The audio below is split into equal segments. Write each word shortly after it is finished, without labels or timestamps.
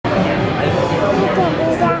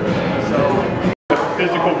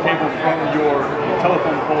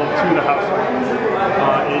to the household.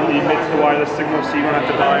 It emits the wireless signal, so you don't have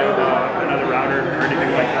to buy another router or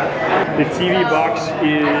anything like that. The TV box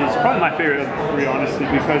is probably my favorite of the three, honestly,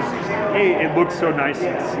 because A, it looks so nice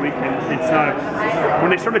and sleek, and it's not.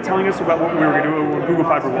 When they started telling us about what we were going to do, what Google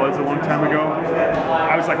Fiber was a long time ago,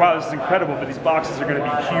 I was like, wow, this is incredible, but these boxes are going to be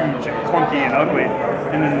huge and clunky and ugly.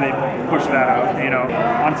 And then they push that out, you know.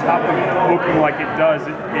 On top of looking like it does,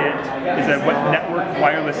 it is a network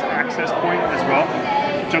wireless access point as well,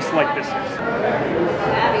 just like this is.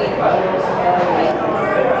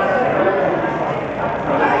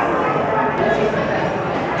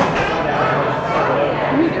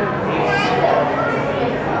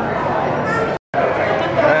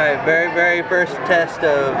 Alright, very first test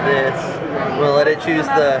of this. We'll let it choose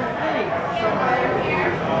the...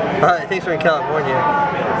 I think we're in California.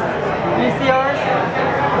 VCRs?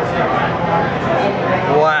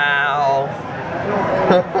 Wow.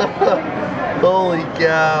 Holy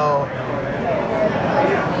cow.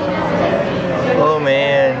 Oh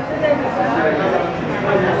man.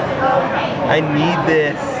 I need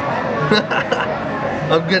this.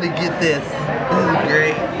 I'm gonna get this. This is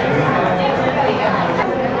great.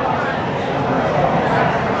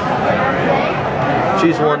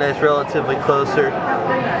 Choose one that's relatively closer.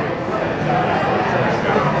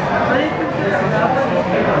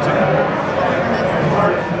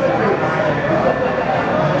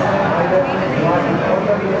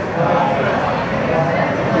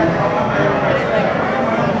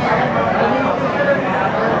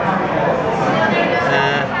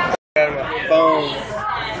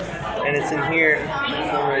 And it's in here, so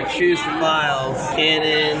I'm going to choose the files.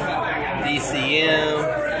 Canon, DCM,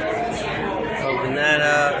 open that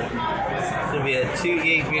up. It's going to be a 2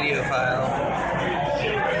 gig video file.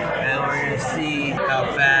 And we're going to see how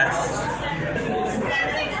fast.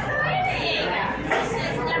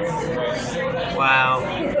 Wow.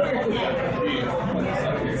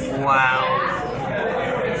 Wow.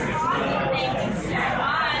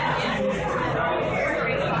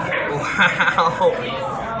 Wow.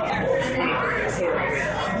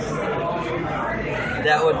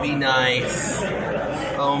 That would be nice.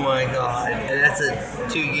 Oh my god. And that's a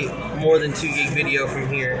 2 gig, more than 2 gig video from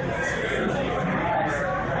here.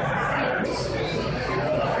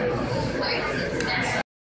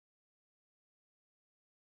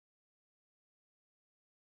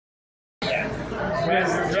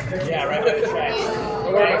 Yeah, right by the tracks.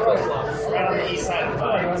 Right on the east side of the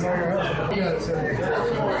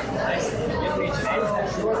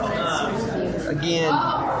Again,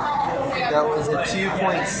 that was a 2.6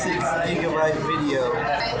 gigabyte video.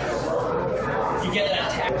 You get that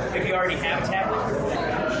tablet if you already have a tablet.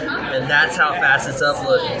 And that's how fast it's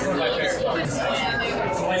uploading.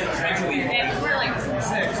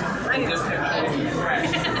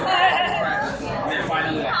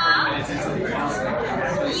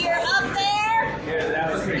 You're up there?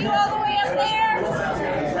 You all the way up there?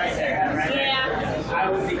 Yeah.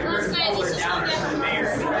 Those guys are just going down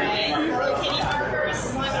rotating markers.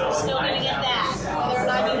 As long as we're still going to get that. Whether or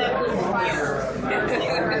not you have Google Fiber.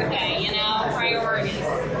 Okay, you know, priorities.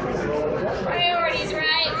 Priorities,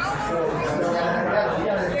 right?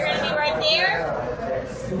 You're going to be right there?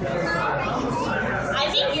 I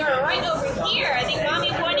think you're right over here. I think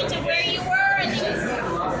Mommy pointed to where you were. I think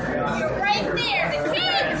you're right there. The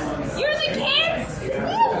kids! You're the kids!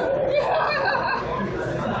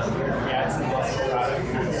 Yeah, it's an awesome product.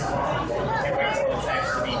 Can't wait till it's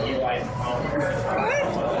actually being utilized at home.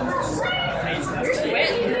 You're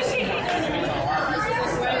sweating.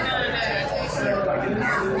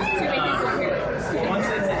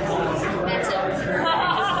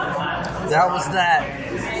 That was that.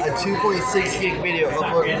 A 2.6 gig video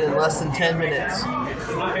uploaded in less than 10 minutes. And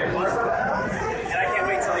I can't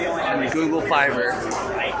wait till you only have On Google Fiber.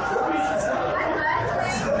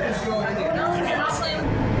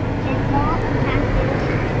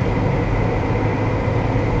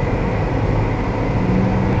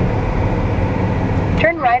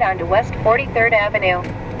 Turn right onto West 43rd Avenue.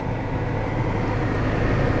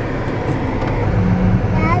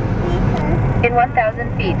 In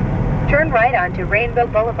 1,000 feet, turn right onto Rainbow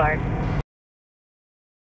Boulevard.